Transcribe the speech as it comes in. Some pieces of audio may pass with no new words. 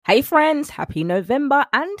Hey friends, happy November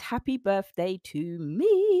and happy birthday to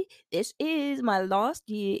me. This is my last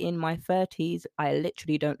year in my 30s. I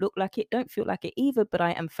literally don't look like it, don't feel like it either, but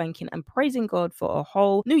I am thanking and praising God for a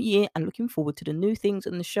whole new year and looking forward to the new things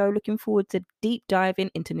on the show, looking forward to deep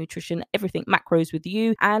diving into nutrition, everything macros with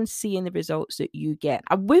you and seeing the results that you get.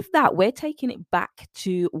 And with that, we're taking it back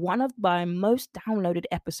to one of my most downloaded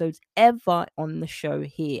episodes ever on the show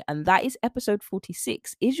here, and that is episode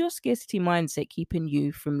 46. Is your scarcity mindset keeping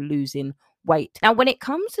you from losing weight? Now, when it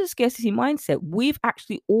comes to scarcity mindset, we've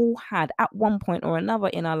actually all had at one point or another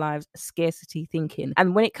in our lives scarcity thinking.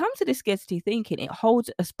 And when it comes to this scarcity thinking, it holds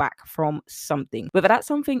us back from something. Whether that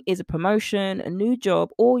something is a promotion, a new job,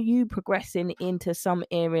 or you progressing into some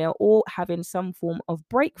area or having some form of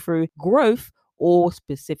breakthrough, growth, or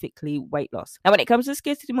specifically weight loss. Now, when it comes to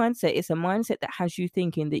scarcity mindset, it's a mindset that has you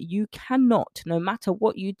thinking that you cannot, no matter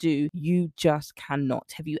what you do, you just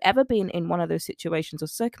cannot. Have you ever been in one of those situations or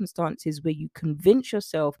circumstances where you convince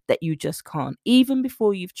yourself that you just can't? Even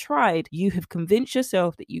before you've tried, you have convinced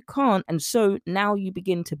yourself that you can't. And so now you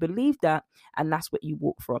begin to believe that, and that's what you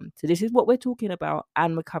walk from. So this is what we're talking about,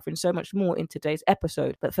 and we're covering so much more in today's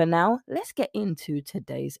episode. But for now, let's get into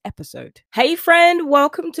today's episode. Hey friend,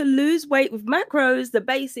 welcome to Lose Weight with Macros, the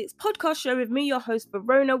basics podcast show with me, your host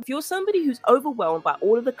Verona. If you're somebody who's overwhelmed by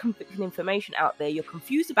all of the conflicting information out there, you're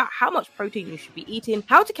confused about how much protein you should be eating,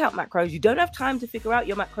 how to count macros, you don't have time to figure out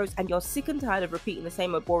your macros, and you're sick and tired of repeating the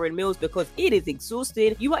same old boring meals because it is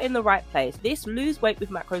exhausting, you are in the right place. This Lose Weight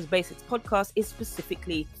with Macros basics podcast is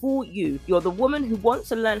specifically for you. You're the woman who wants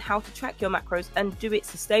to learn how to track your macros and do it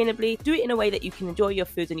sustainably, do it in a way that you can enjoy your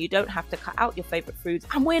foods and you don't have to cut out your favorite foods,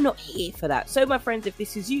 and we're not here for that. So my friends, if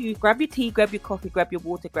this is you, grab your tea, grab your coffee, grab your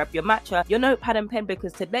water, grab your matcha, your notepad and pen,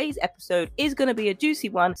 because today's episode is going to be a juicy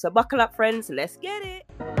one. So buckle up friends, let's get it.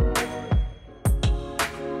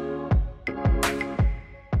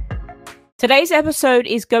 Today's episode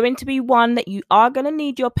is going to be one that you are going to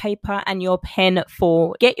need your paper and your pen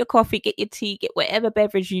for. Get your coffee, get your tea, get whatever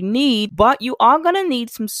beverage you need, but you are going to need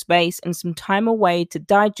some space and some time away to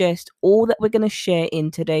digest all that we're going to share in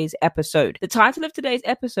today's episode. The title of today's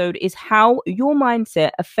episode is How Your Mindset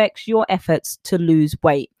Affects Your Efforts to Lose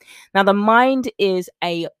Weight. Now, the mind is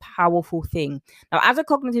a powerful thing. Now, as a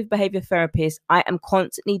cognitive behavior therapist, I am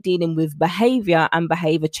constantly dealing with behavior and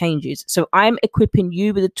behavior changes. So I'm equipping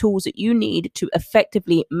you with the tools that you need to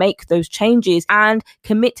effectively make those changes and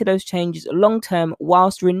commit to those changes long term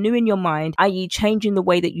whilst renewing your mind, i.e. changing the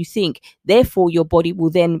way that you think. Therefore, your body will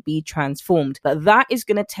then be transformed. But that is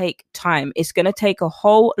going to take time. It's going to take a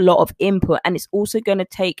whole lot of input, and it's also going to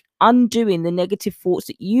take undoing the negative thoughts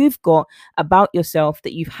that you've got about yourself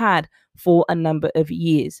that you've had for a number of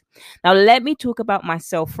years. Now, let me talk about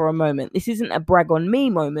myself for a moment. This isn't a brag on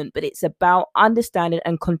me moment, but it's about understanding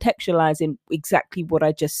and contextualizing exactly what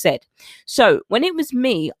I just said. So when it was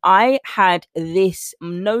me, I had this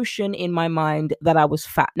notion in my mind that I was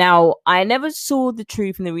fat. Now, I never saw the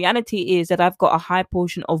truth, and the reality is that I've got a high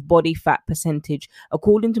portion of body fat percentage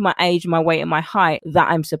according to my age, my weight, and my height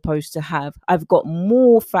that I'm supposed to have. I've got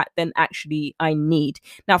more fat than actually I need.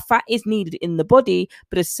 Now, fat is needed in the body,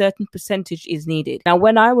 but a certain percentage is needed. Now,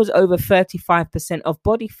 when I was over 35% of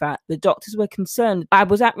body fat, the doctors were concerned I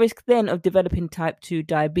was at risk then of developing type 2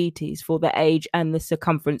 diabetes for the age and the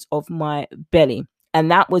circumference of my belly. And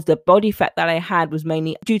that was the body fat that I had was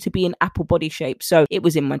mainly due to being apple body shape. So it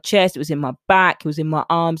was in my chest, it was in my back, it was in my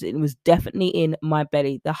arms, it was definitely in my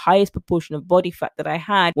belly. The highest proportion of body fat that I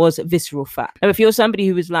had was visceral fat. Now, if you're somebody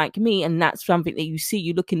who is like me and that's something that you see,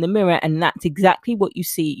 you look in the mirror and that's exactly what you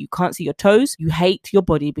see. You can't see your toes. You hate your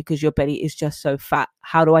body because your belly is just so fat.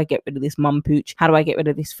 How do I get rid of this mum pooch? How do I get rid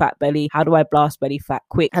of this fat belly? How do I blast belly fat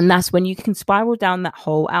quick? And that's when you can spiral down that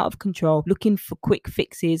hole out of control, looking for quick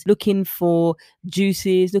fixes, looking for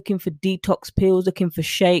juices, looking for detox pills, looking for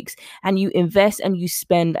shakes, and you invest and you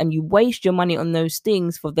spend and you waste your money on those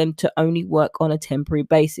things for them to only work on a temporary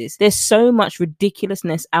basis. There's so much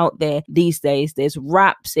ridiculousness out there these days. There's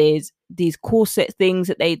wraps, there's these corset things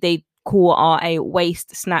that they call RA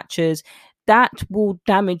waist snatchers. That will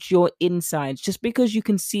damage your insides. Just because you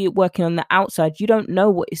can see it working on the outside, you don't know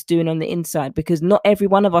what it's doing on the inside, because not every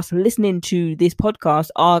one of us listening to this podcast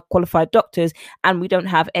are qualified doctors and we don't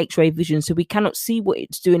have x-ray vision. So we cannot see what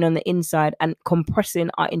it's doing on the inside and compressing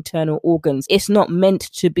our internal organs. It's not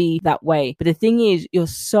meant to be that way. But the thing is, you're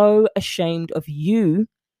so ashamed of you.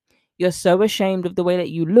 You're so ashamed of the way that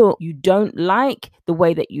you look. You don't like the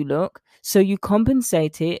way that you look. So you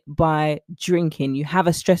compensate it by drinking. You have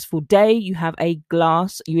a stressful day, you have a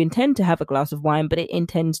glass, you intend to have a glass of wine, but it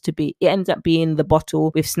ends up being the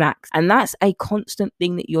bottle with snacks. And that's a constant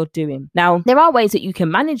thing that you're doing. Now, there are ways that you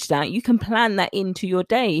can manage that. You can plan that into your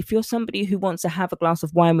day. If you're somebody who wants to have a glass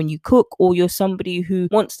of wine when you cook, or you're somebody who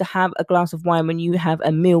wants to have a glass of wine when you have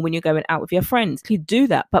a meal when you're going out with your friends, please do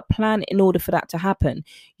that, but plan in order for that to happen.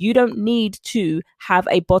 You don't need to have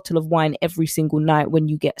a bottle of wine every single night when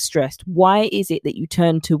you get stressed. Why is it that you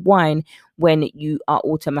turn to wine when you are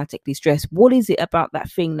automatically stressed? What is it about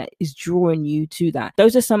that thing that is drawing you to that?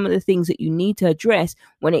 Those are some of the things that you need to address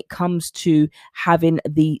when it comes to having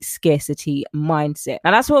the scarcity mindset.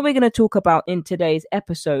 Now, that's what we're going to talk about in today's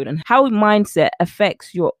episode, and how mindset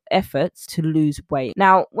affects your efforts to lose weight.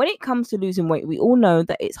 Now, when it comes to losing weight, we all know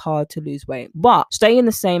that it's hard to lose weight, but staying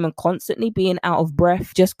the same and constantly being out of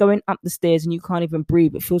breath, just going up the stairs and you can't even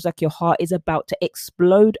breathe, it feels like your heart is about to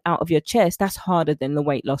explode out of your chest, that's harder than the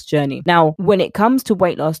weight loss journey. Now, when it comes to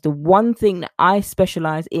weight loss, the one thing that I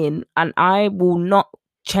specialize in, and I will not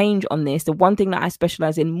change on this, the one thing that I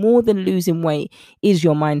specialize in more than losing weight is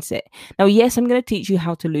your mindset. Now, yes, I'm going to teach you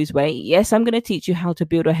how to lose weight. Yes, I'm going to teach you how to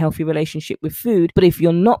build a healthy relationship with food. But if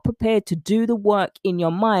you're not prepared to do the work in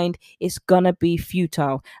your mind, it's going to be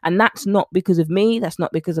futile. And that's not because of me. That's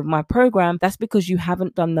not because of my program. That's because you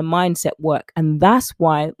haven't done the mindset work. And that's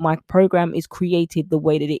why my program is created the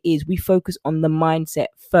way that it is. We focus on the mindset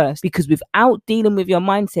first, because without dealing with your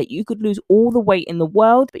mindset, you could lose all the weight in the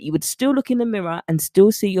world, but you would still look in the mirror and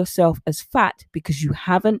still see yourself as fat because you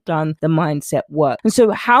haven't done the mindset work. And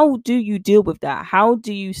so how do you deal with that? How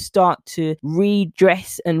do you start to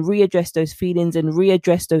readdress those feelings and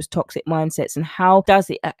readdress those toxic mindsets? And how does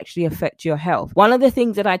it actually affect your health? One of the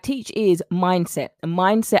things that I teach is mindset. And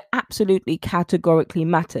mindset absolutely categorically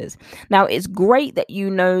matters. Now, it's great that you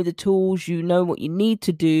know the tools, you know what you need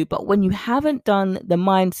to do, but when you haven't done the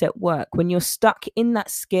mindset work, when you're stuck in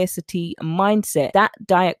that scarcity mindset that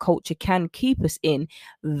diet culture can keep us in,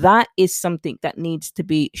 that is something that needs to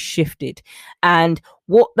be shifted. And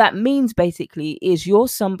what that means basically is you're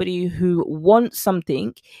somebody who wants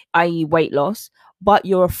something, i.e. weight loss, but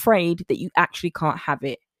you're afraid that you actually can't have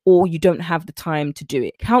it, or you don't have the time to do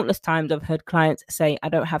it. Countless times I've heard clients say, I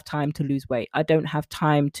don't have time to lose weight. I don't have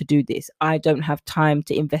time to do this. I don't have time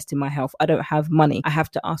to invest in my health. I don't have money. I have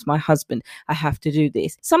to ask my husband. I have to do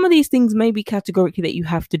this. Some of these things may be categorically that you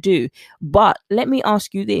have to do, but let me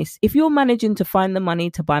ask you this. If you're managing to find the money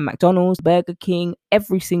to buy McDonald's, Burger King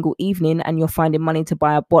every single evening, and you're finding money to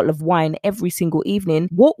buy a bottle of wine every single evening,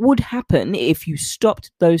 what would happen if you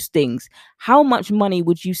stopped those things? How much money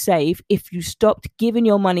would you save if you stopped giving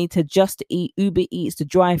your money to Just Eat, Uber Eats, to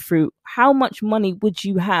drive through? How much money would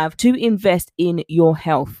you have to invest in your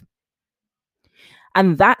health?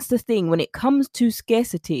 And that's the thing, when it comes to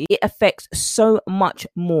scarcity, it affects so much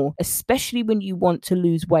more, especially when you want to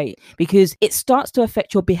lose weight, because it starts to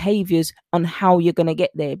affect your behaviors on how you're going to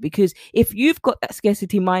get there. Because if you've got that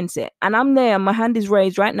scarcity mindset, and I'm there, my hand is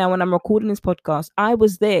raised right now when I'm recording this podcast, I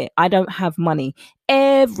was there. I don't have money.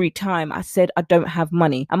 Every time I said I don't have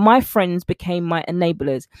money, and my friends became my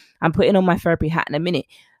enablers. I'm putting on my therapy hat in a minute.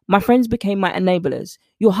 My friends became my enablers.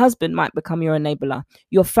 Your husband might become your enabler.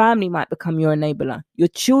 Your family might become your enabler. Your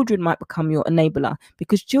children might become your enabler,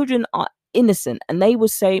 because children are innocent and they will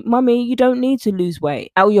say, Mummy, you don't need to lose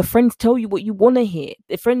weight. Or your friends tell you what you want to hear.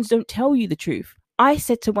 Their friends don't tell you the truth. I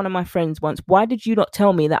said to one of my friends once, why did you not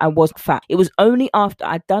tell me that I was fat? It was only after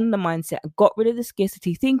I'd done the mindset and got rid of the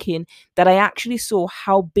scarcity thinking that I actually saw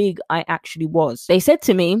how big I actually was. They said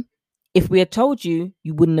to me, if we had told you,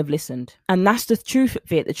 you wouldn't have listened. And that's the truth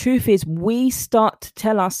of it. The truth is we start to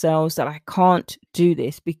tell ourselves that I can't do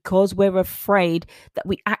this because we're afraid that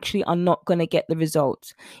we actually are not going to get the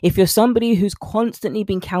results. If you're somebody who's constantly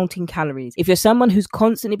been counting calories, if you're someone who's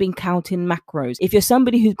constantly been counting macros, if you're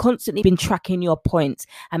somebody who's constantly been tracking your points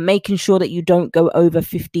and making sure that you don't go over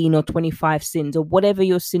 15 or 25 sins or whatever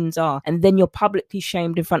your sins are, and then you're publicly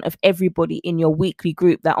shamed in front of everybody in your weekly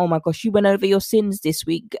group that, oh my gosh, you went over your sins this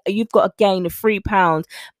week. You've got a gain of 3 pounds.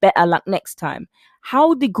 Better luck next time.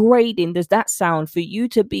 How degrading does that sound for you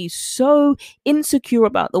to be so insecure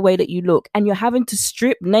about the way that you look, and you're having to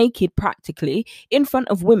strip naked practically in front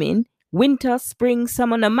of women? Winter, spring,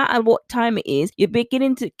 summer, no matter what time it is, you're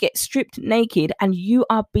beginning to get stripped naked and you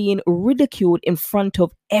are being ridiculed in front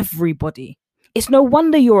of everybody. It's no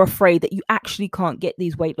wonder you're afraid that you actually can't get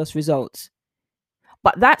these weight loss results.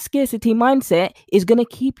 But that scarcity mindset is going to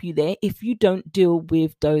keep you there if you don't deal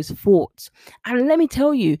with those thoughts. And let me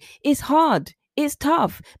tell you, it's hard. It's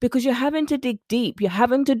tough because you're having to dig deep. You're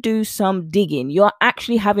having to do some digging. You're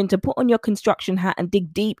actually having to put on your construction hat and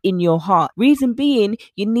dig deep in your heart. Reason being,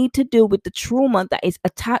 you need to deal with the trauma that is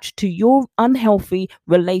attached to your unhealthy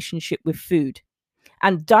relationship with food.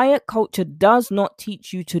 And diet culture does not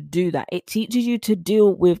teach you to do that. It teaches you to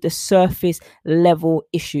deal with the surface level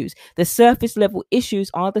issues. The surface level issues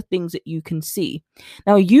are the things that you can see.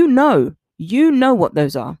 Now, you know what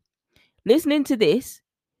those are. Listening to this,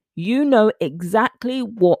 you know exactly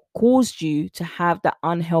what caused you to have that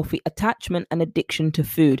unhealthy attachment and addiction to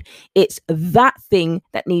food. It's that thing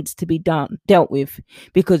that needs to be dealt with.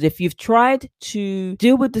 Because if you've tried to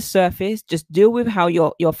deal with the surface, just deal with how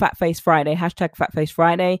your fat face Friday, hashtag fat face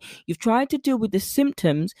Friday, you've tried to deal with the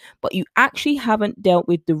symptoms, but you actually haven't dealt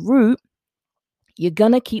with the root, you're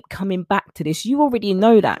going to keep coming back to this. You already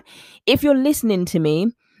know that. If you're listening to me,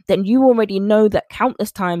 then you already know that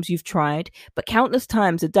countless times you've tried, but countless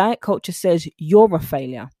times the diet culture says you're a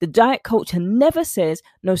failure. The diet culture never says,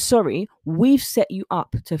 no, sorry, we've set you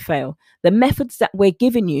up to fail. The methods that we're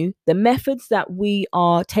giving you, the methods that we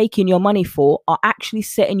are taking your money for are actually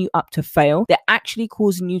setting you up to fail. They're actually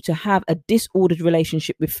causing you to have a disordered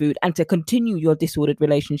relationship with food and to continue your disordered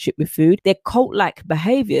relationship with food. They're cult-like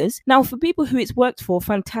behaviors. Now, for people who it's worked for,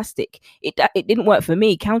 fantastic. It didn't work for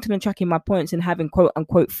me. Counting and tracking my points and having quote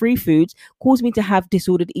unquote free foods caused me to have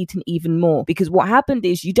disordered eating even more, because what happened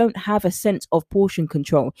is you don't have a sense of portion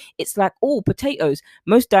control. It's like, oh, potatoes.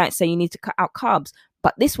 Most diets say you need to cut out carbs,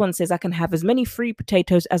 but this one says I can have as many free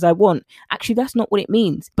potatoes as I want. Actually, that's not what it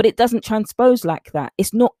means, but it doesn't transpose like that.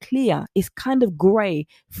 It's not clear. It's kind of gray.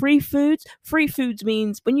 Free foods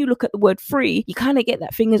means when you look at the word free, you kind of get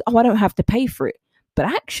that thing as, oh, I don't have to pay for it. But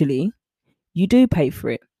actually, you do pay for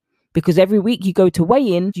it, because every week you go to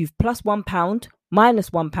weigh in, you've plus £1, minus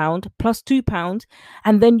 £1, plus £2,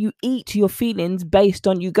 and then you eat your feelings based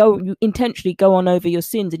on, you intentionally go on over your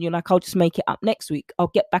sins, and you're like, I'll just make it up next week.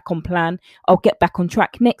 I'll get back on plan. I'll get back on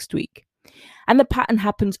track next week. And the pattern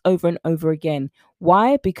happens over and over again.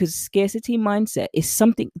 Why? Because scarcity mindset is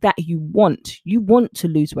something that you want. You want to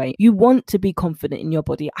lose weight. You want to be confident in your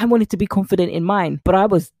body. I wanted to be confident in mine, but I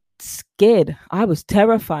was scared. I was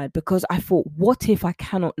terrified, because I thought, what if I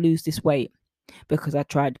cannot lose this weight? Because I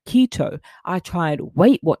tried keto, I tried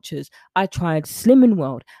Weight Watchers, I tried Slimming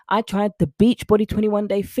World, I tried the Beachbody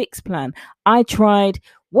 21-day fix plan, I tried,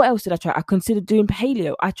 what else did I try? I considered doing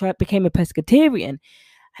paleo, became a pescatarian,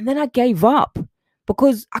 and then I gave up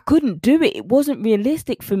because I couldn't do it. It wasn't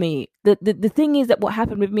realistic for me. The thing is that what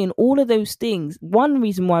happened with me and all of those things, one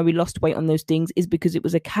reason why we lost weight on those things is because it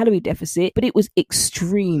was a calorie deficit, but it was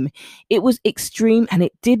extreme. It was extreme, and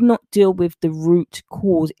it did not deal with the root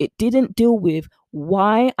cause. It didn't deal with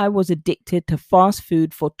why I was addicted to fast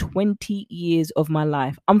food for 20 years of my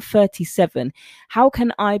life. I'm 37. How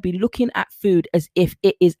can I be looking at food as if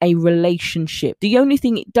it is a relationship? The only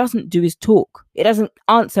thing it doesn't do is talk. It doesn't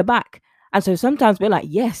answer back. And so sometimes we're like,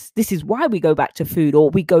 yes, this is why we go back to food, or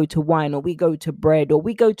we go to wine, or we go to bread, or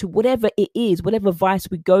we go to whatever it is, whatever vice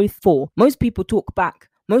we go for. Most people talk back.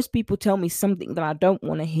 Most people tell me something that I don't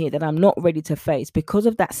want to hear, that I'm not ready to face, because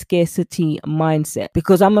of that scarcity mindset,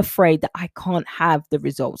 because I'm afraid that I can't have the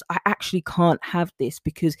results. I actually can't have this,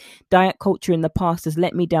 because diet culture in the past has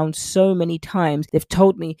let me down so many times. They've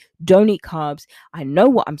told me, don't eat carbs. I know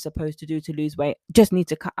what I'm supposed to do to lose weight. Just need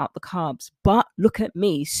to cut out the carbs. But look at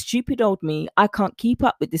me, stupid old me. I can't keep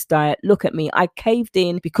up with this diet. Look at me. I caved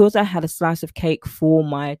in because I had a slice of cake for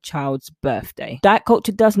my child's birthday. Diet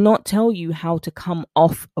culture does not tell you how to come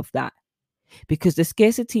off of that, because the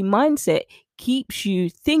scarcity mindset keeps you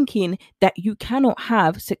thinking that you cannot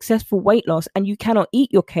have successful weight loss, and you cannot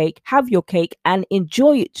eat your cake, have your cake, and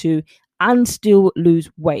enjoy it too, and still lose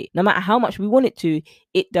weight. No matter how much we want it to,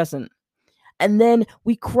 it doesn't. And then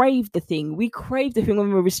we crave the thing. We crave the thing.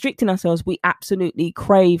 When we're restricting ourselves, we absolutely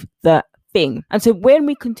crave the thing. And so when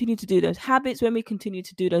we continue to do those habits, when we continue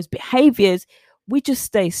to do those behaviors, we just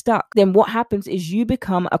stay stuck. Then what happens is you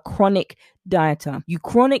become a chronic dieter. You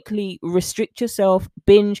chronically restrict yourself,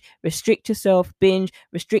 binge, restrict yourself, binge,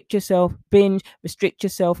 restrict yourself, binge, restrict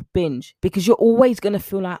yourself, binge, because you're always going to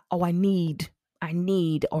feel like, oh, I need,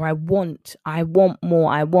 or I want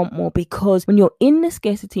more. Because when you're in the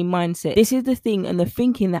scarcity mindset, this is the thing and the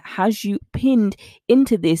thinking that has you pinned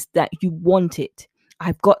into this, that you want it.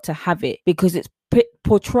 I've got to have it, because it's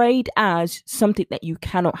portrayed as something that you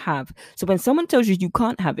cannot have. So when someone tells you you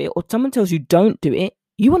can't have it, or someone tells you don't do it,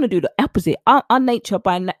 You want to do the opposite. Our nature,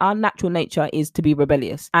 our natural nature, is to be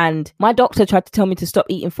rebellious. And my doctor tried to tell me to stop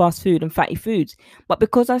eating fast food and fatty foods. But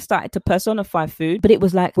because I started to personify food, but it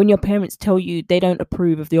was like when your parents tell you they don't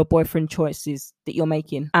approve of your boyfriend choices that you're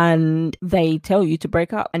making, and they tell you to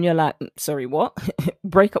break up, and you're like, sorry, what?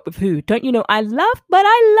 Break up with who? Don't you know I love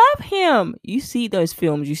him? You see those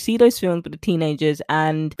films with the teenagers,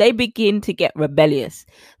 and they begin to get rebellious.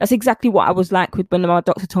 That's exactly what I was like with when my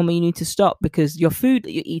doctor told me you need to stop, because your food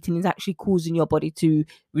that you're eating is actually causing your body to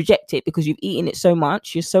reject it because you've eaten it so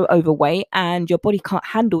much, you're so overweight, and your body can't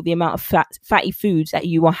handle the amount of fatty foods that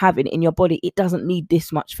you are having in your body. It doesn't need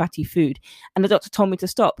this much fatty food. And the doctor told me to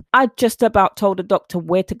stop. I just about told the doctor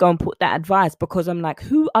where to go and put that advice, because I'm like,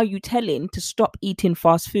 who are you telling to stop eating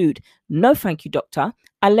fast food? No, thank you, doctor.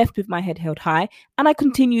 I left with my head held high, and I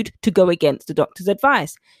continued to go against the doctor's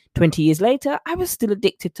advice. 20 years later, I was still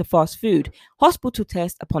addicted to fast food. Hospital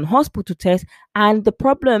test upon hospital test. And the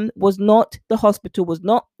problem was not the hospital, was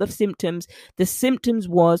not the symptoms. The symptoms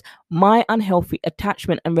was my unhealthy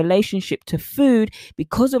attachment and relationship to food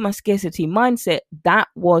because of my scarcity mindset that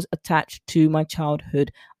was attached to my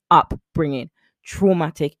childhood upbringing,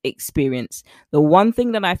 traumatic experience. The one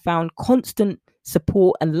thing that I found constant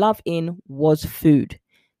support and love in was food.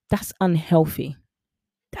 That's unhealthy.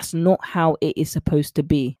 That's not how it is supposed to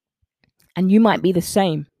be. And you might be the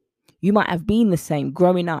same. You might have been the same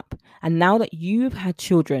growing up. And now that you've had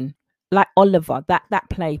children, like Oliver, that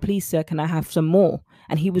play, please sir, can I have some more?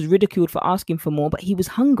 And he was ridiculed for asking for more, but he was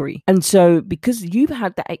hungry. And so because you've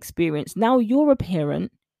had that experience, now you're a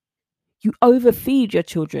parent, you overfeed your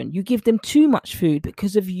children. You give them too much food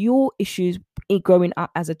because of your issues growing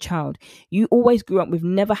up as a child. You always grew up with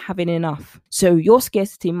never having enough. So your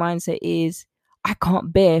scarcity mindset is, I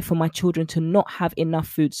can't bear for my children to not have enough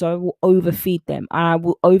food, so I will overfeed them. I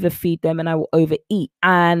will overfeed them and I will overeat.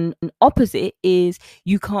 And an opposite is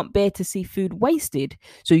you can't bear to see food wasted,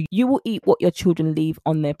 so you will eat what your children leave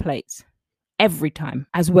on their plates every time,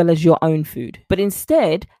 as well as your own food. But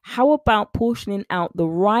instead, how about portioning out the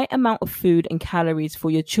right amount of food and calories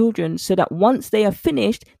for your children so that once they are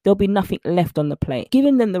finished, there'll be nothing left on the plate,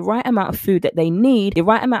 giving them the right amount of food that they need, the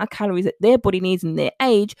right amount of calories that their body needs in their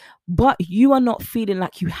age, but you are not feeling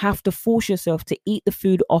like you have to force yourself to eat the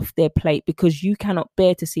food off their plate because you cannot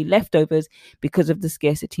bear to see leftovers because of the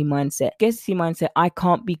scarcity mindset. Scarcity mindset, I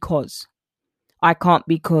can't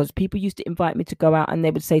because people used to invite me to go out and they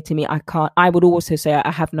would say to me, I can't. I would also say, I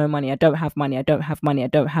have no money. I don't have money. I don't have money. I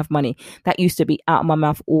don't have money. That used to be out of my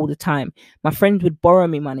mouth all the time. My friends would borrow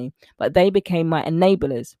me money, but they became my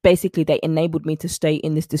enablers. Basically, they enabled me to stay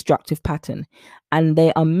in this destructive pattern. And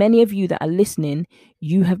there are many of you that are listening.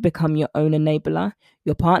 You have become your own enabler.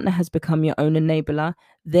 Your partner has become your own enabler.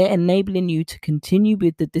 They're enabling you to continue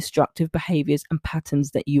with the destructive behaviors and patterns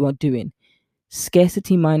that you are doing.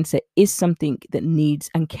 Scarcity mindset is something that needs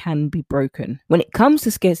and can be broken. When it comes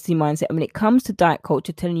to scarcity mindset, and when it comes to diet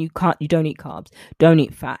culture telling you you don't eat carbs, don't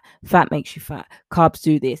eat fat makes you fat, carbs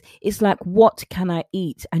do this. It's like, what can I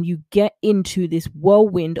eat? And you get into this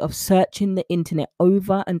whirlwind of searching the internet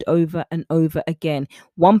over and over and over again.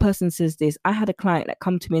 One person says this. I had a client that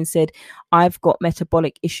come to me and said, I've got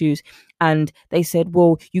metabolic issues. And they said,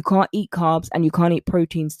 well, you can't eat carbs and you can't eat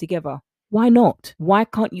proteins together. Why not? Why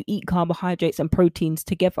can't you eat carbohydrates and proteins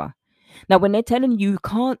together? Now, when they're telling you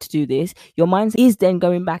can't do this, your mind is then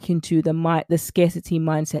going back into the scarcity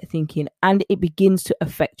mindset thinking, and it begins to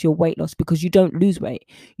affect your weight loss because you don't lose weight.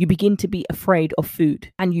 You begin to be afraid of food,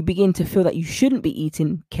 and you begin to feel that you shouldn't be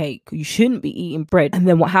eating cake, you shouldn't be eating bread. And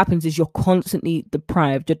then what happens is you're constantly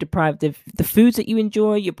deprived. You're deprived of the foods that you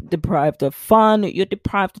enjoy. You're deprived of fun. You're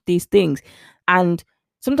deprived of these things. And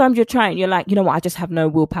sometimes you're like, you know what? I just have no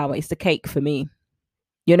willpower. It's the cake for me.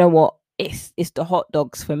 You know what? It's the hot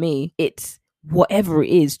dogs for me. It's whatever it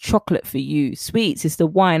is, chocolate for you, sweets, it's the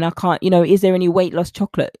wine. I can't, is there any weight loss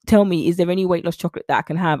chocolate? Tell me, is there any weight loss chocolate that I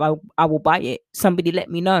can have? I will buy it. Somebody let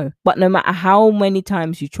me know. But no matter how many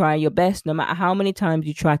times you try your best, no matter how many times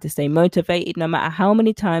you try to stay motivated, no matter how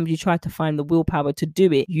many times you try to find the willpower to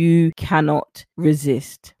do it, you cannot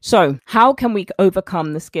resist. So how can we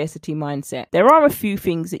overcome the scarcity mindset? There are a few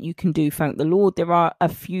things that you can do. Thank the Lord. There are a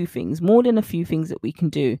few things, more than a few things that we can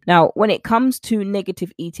do. Now, when it comes to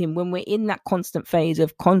negative eating, when we're in that constant phase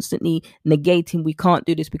of constantly negating, we can't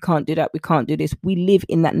do this, we can't do that, we can't do this, we live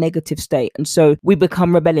in that negative state. And so we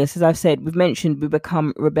become rebellious. As I've said, we've mentioned, we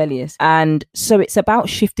become rebellious. And so it's about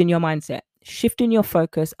shifting your mindset, shifting your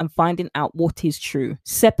focus and finding out what is true,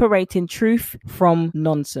 separating truth from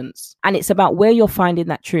nonsense. And it's about where you're finding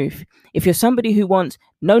that truth. If you're somebody who wants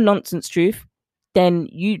no nonsense truth, then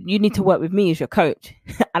you need to work with me as your coach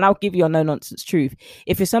and I'll give you a no-nonsense truth.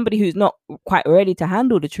 If you're somebody who's not quite ready to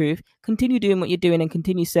handle the truth, continue doing what you're doing and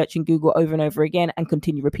continue searching Google over and over again and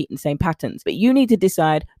continue repeating the same patterns. But you need to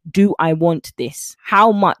decide, do I want this?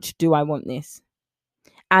 How much do I want this?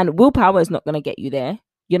 And willpower is not going to get you there.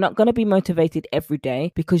 You're not going to be motivated every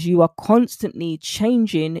day because you are constantly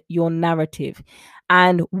changing your narrative.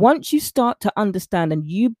 And once you start to understand and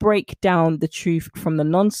you break down the truth from the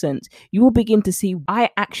nonsense, you will begin to see,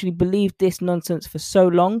 I actually believed this nonsense for so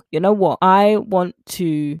long. You know what? I want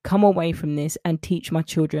to come away from this and teach my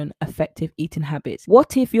children effective eating habits.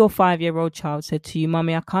 What if your 5-year-old child said to you,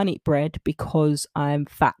 Mommy, I can't eat bread because I'm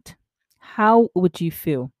fat? How would you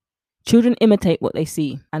feel? Children imitate what they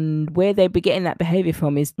see, and where they be getting that behavior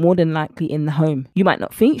from is more than likely in the home. You might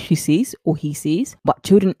not think she sees or he sees, but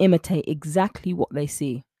children imitate exactly what they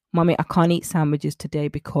see. Mommy, I can't eat sandwiches today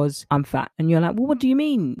because I'm fat. And you're like, well, what do you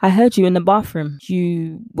mean? I heard you in the bathroom.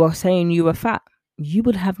 You were saying you were fat. You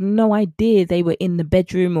would have no idea they were in the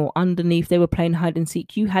bedroom or underneath. They were playing hide and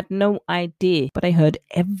seek. You had no idea, but I heard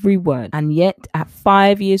every word. And yet at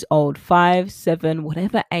 5 years old, 5, 7,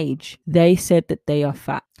 whatever age, they said that they are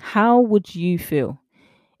fat. How would you feel?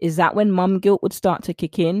 Is that when mum guilt would start to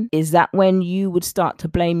kick in? Is that when you would start to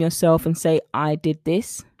blame yourself and say, I did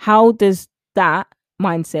this? How does that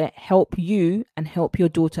mindset help you and help your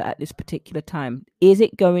daughter at this particular time? Is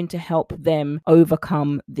it going to help them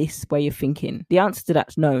overcome this way of thinking? The answer to that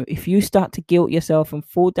is no. If you start to guilt yourself and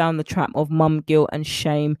fall down the trap of mum guilt and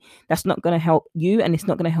shame, that's not going to help you and it's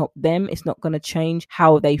not going to help them. It's not going to change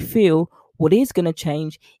how they feel. What is going to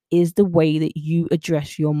change is the way that you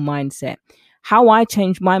address your mindset. How I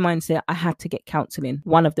changed my mindset, I had to get counseling.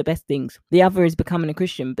 One of the best things. The other is becoming a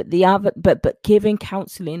Christian. But giving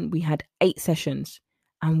counseling, we had 8 sessions.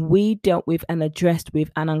 And we dealt with and addressed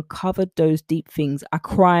with and uncovered those deep things. I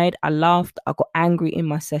cried, I laughed, I got angry in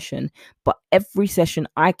my session. But every session,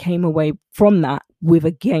 I came away from that with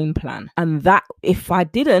a game plan. And that, if I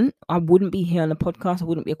didn't, I wouldn't be here on the podcast. I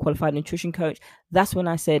wouldn't be a qualified nutrition coach. That's when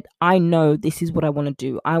I said, I know this is what I want to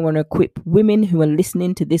do. I want to equip women who are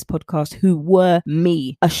listening to this podcast who were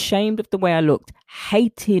me, ashamed of the way I looked,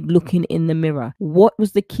 hated looking in the mirror. What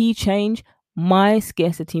was the key change? My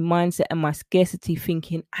scarcity mindset and my scarcity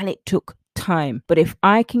thinking, and it took time. But if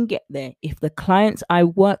I can get there, if the clients I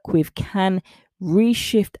work with can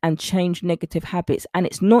reshift and change negative habits, and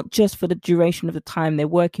it's not just for the duration of the time they're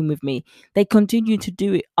working with me, they continue to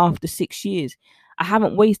do it after 6 years. I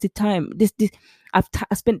haven't wasted time. I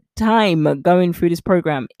spent time going through this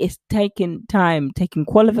program. It's taken time, taking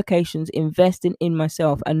qualifications, investing in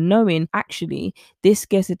myself, and knowing actually this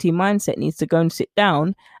scarcity mindset needs to go and sit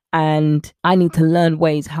down. And I need to learn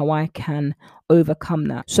ways how I can overcome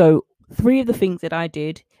that. So 3 of the things that I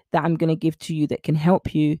did that I'm going to give to you that can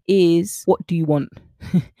help you is, what do you want?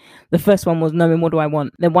 The first one was knowing, what do I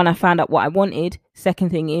want? Then when I found out what I wanted, second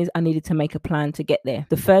thing is I needed to make a plan to get there.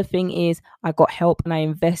 The third thing is I got help and I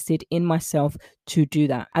invested in myself to do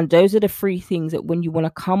that. And those are the 3 things that when you want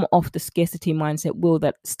to come off the scarcity mindset wheel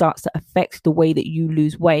that starts to affect the way that you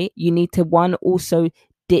lose weight, you need to, one, also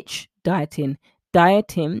ditch dieting.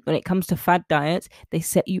 Dieting, when it comes to fad diets, they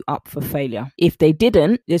set you up for failure. If they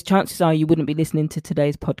didn't, there's chances are you wouldn't be listening to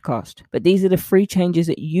today's podcast. But these are the 3 changes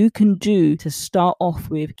that you can do to start off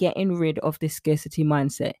with getting rid of this scarcity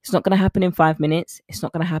mindset. It's not going to happen in 5 minutes. It's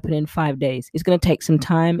not going to happen in 5 days. It's going to take some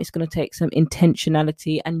time. It's going to take some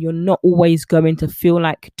intentionality, and you're not always going to feel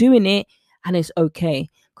like doing it, and it's okay.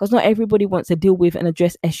 Because not everybody wants to deal with and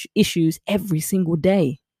address issues every single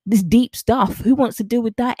day. This deep stuff, who wants to deal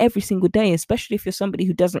with that every single day, especially if you're somebody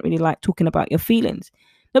who doesn't really like talking about your feelings?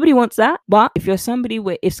 Nobody wants that. But if you're somebody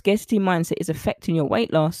where if scarcity mindset is affecting your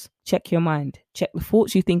weight loss, check your mind, check the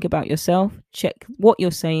thoughts you think about yourself, check what you're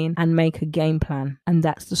saying, and make a game plan. And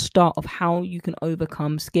that's the start of how you can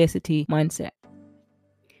overcome scarcity mindset.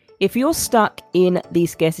 If you're stuck in the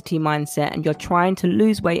scarcity mindset and you're trying to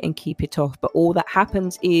lose weight and keep it off, but all that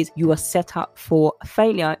happens is you are set up for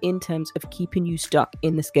failure in terms of keeping you stuck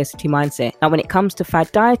in the scarcity mindset. Now, when it comes to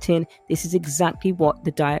fad dieting, this is exactly what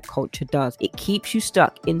the diet culture does. It keeps you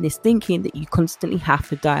stuck in this thinking that you constantly have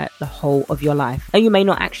to diet the whole of your life. Now, you may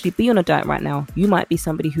not actually be on a diet right now. You might be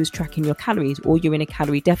somebody who's tracking your calories, or you're in a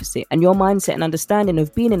calorie deficit. And your mindset and understanding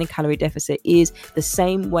of being in a calorie deficit is the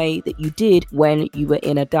same way that you did when you were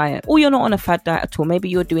in a diet. Or you're not on a fad diet at all. Maybe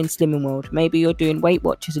you're doing Slimming World. Maybe you're doing Weight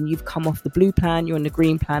Watchers and you've come off the blue plan, you're on the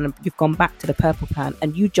green plan, and you've gone back to the purple plan,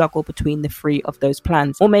 and you juggle between the 3 of those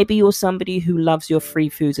plans. Or maybe you're somebody who loves your free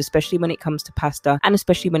foods, especially when it comes to pasta and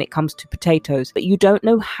especially when it comes to potatoes, but you don't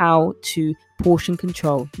know how to portion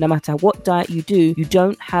control. No matter what diet you do, you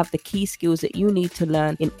don't have the key skills that you need to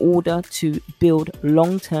learn in order to build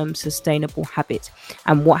long-term sustainable habits.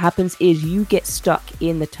 And what happens is you get stuck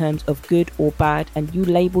in the terms of good or bad, and you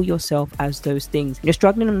label yourself as those things. You're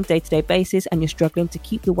struggling on a day-to-day basis, and you're struggling to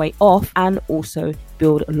keep the weight off and also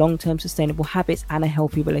build long-term sustainable habits and a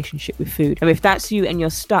healthy relationship with food. And if that's you and you're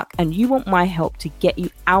stuck and you want my help to get you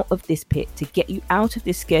out of this pit, to get you out of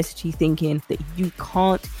this scarcity thinking that you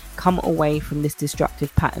can't come away from this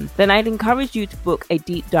destructive pattern, then I'd encourage you to book a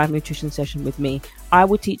deep dive nutrition session with me. I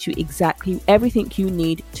will teach you exactly everything you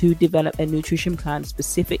need to develop a nutrition plan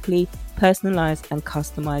specifically personalized and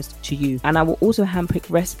customized to you. And I will also handpick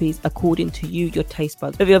recipes according to you, your taste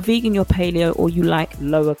buds. If you're vegan, you're paleo, or you like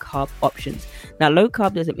lower carb options. Now, low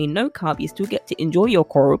carb doesn't mean no carb. You still get to enjoy your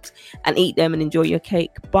carbs and eat them and enjoy your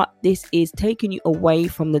cake. But this is taking you away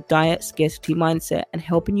from the diet scarcity mindset and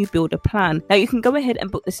helping you build a plan. Now, you can go ahead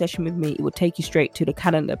and book the session with me. It will take you straight to the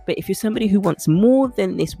calendar. But if you're somebody who wants more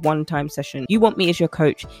than this one-time session, you want me as your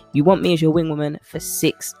coach, you want me as your wing woman for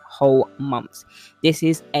 6 whole months. This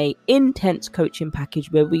is a intense coaching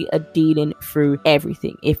package where we are dealing through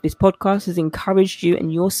everything. If this podcast has encouraged you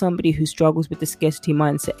and you're somebody who struggles with the scarcity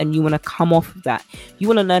mindset and you want to come off of that, you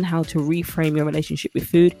want to learn how to reframe your relationship with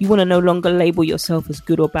food, you want to no longer label yourself as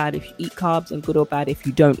good or bad if you eat carbs and good or bad if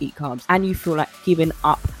you don't eat carbs, and you feel like giving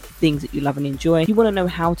up things that you love and enjoy. You want to know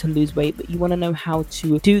how to lose weight, but you want to know how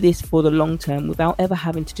to do this for the long term without ever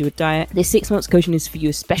having to do a diet. This 6 months coaching is for you,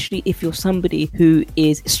 especially if you're somebody who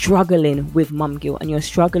is struggling with mum guilt and you're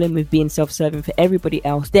struggling with being self-serving for everybody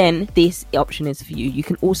else. Then this option is for you. You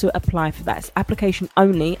can also apply for that. It's application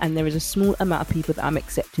only, and there is a small amount of people that I'm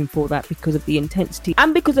accepting for that because of the intensity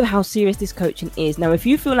and because of how serious this coaching is. Now, if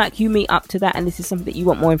you feel like you meet up to that and this is something that you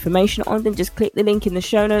want more information on, then just click the link in the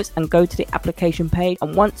show notes and go to the application page.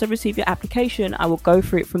 And once I receive your application, I will go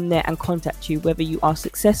through it from there and contact you. Whether you are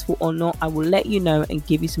successful or not, I will let you know and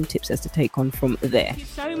give you some tips as to take on from there. Thank you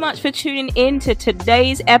so much for tuning in to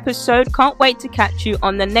today's episode. Can't wait to catch you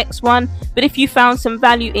on the next one. But if you found some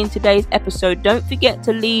value in today's episode, don't forget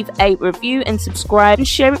to leave a review and subscribe and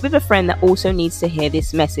share it with a friend that also needs to hear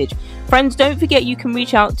this message. Friends, don't forget you can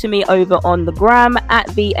reach out to me over on the gram at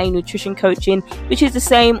VA Nutrition Coaching, which is the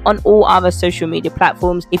same on all other social media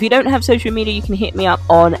platforms. If you don't have social media, you can hit me up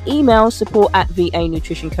on email, support@VA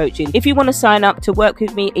Nutrition Coaching. If you want to sign up to work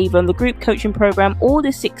with me either on the group coaching program or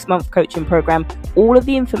the 6-month coaching program, all of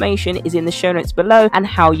the information is in the show notes below and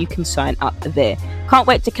how you can sign up there. Can't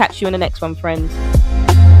wait to catch you in the next one, friends.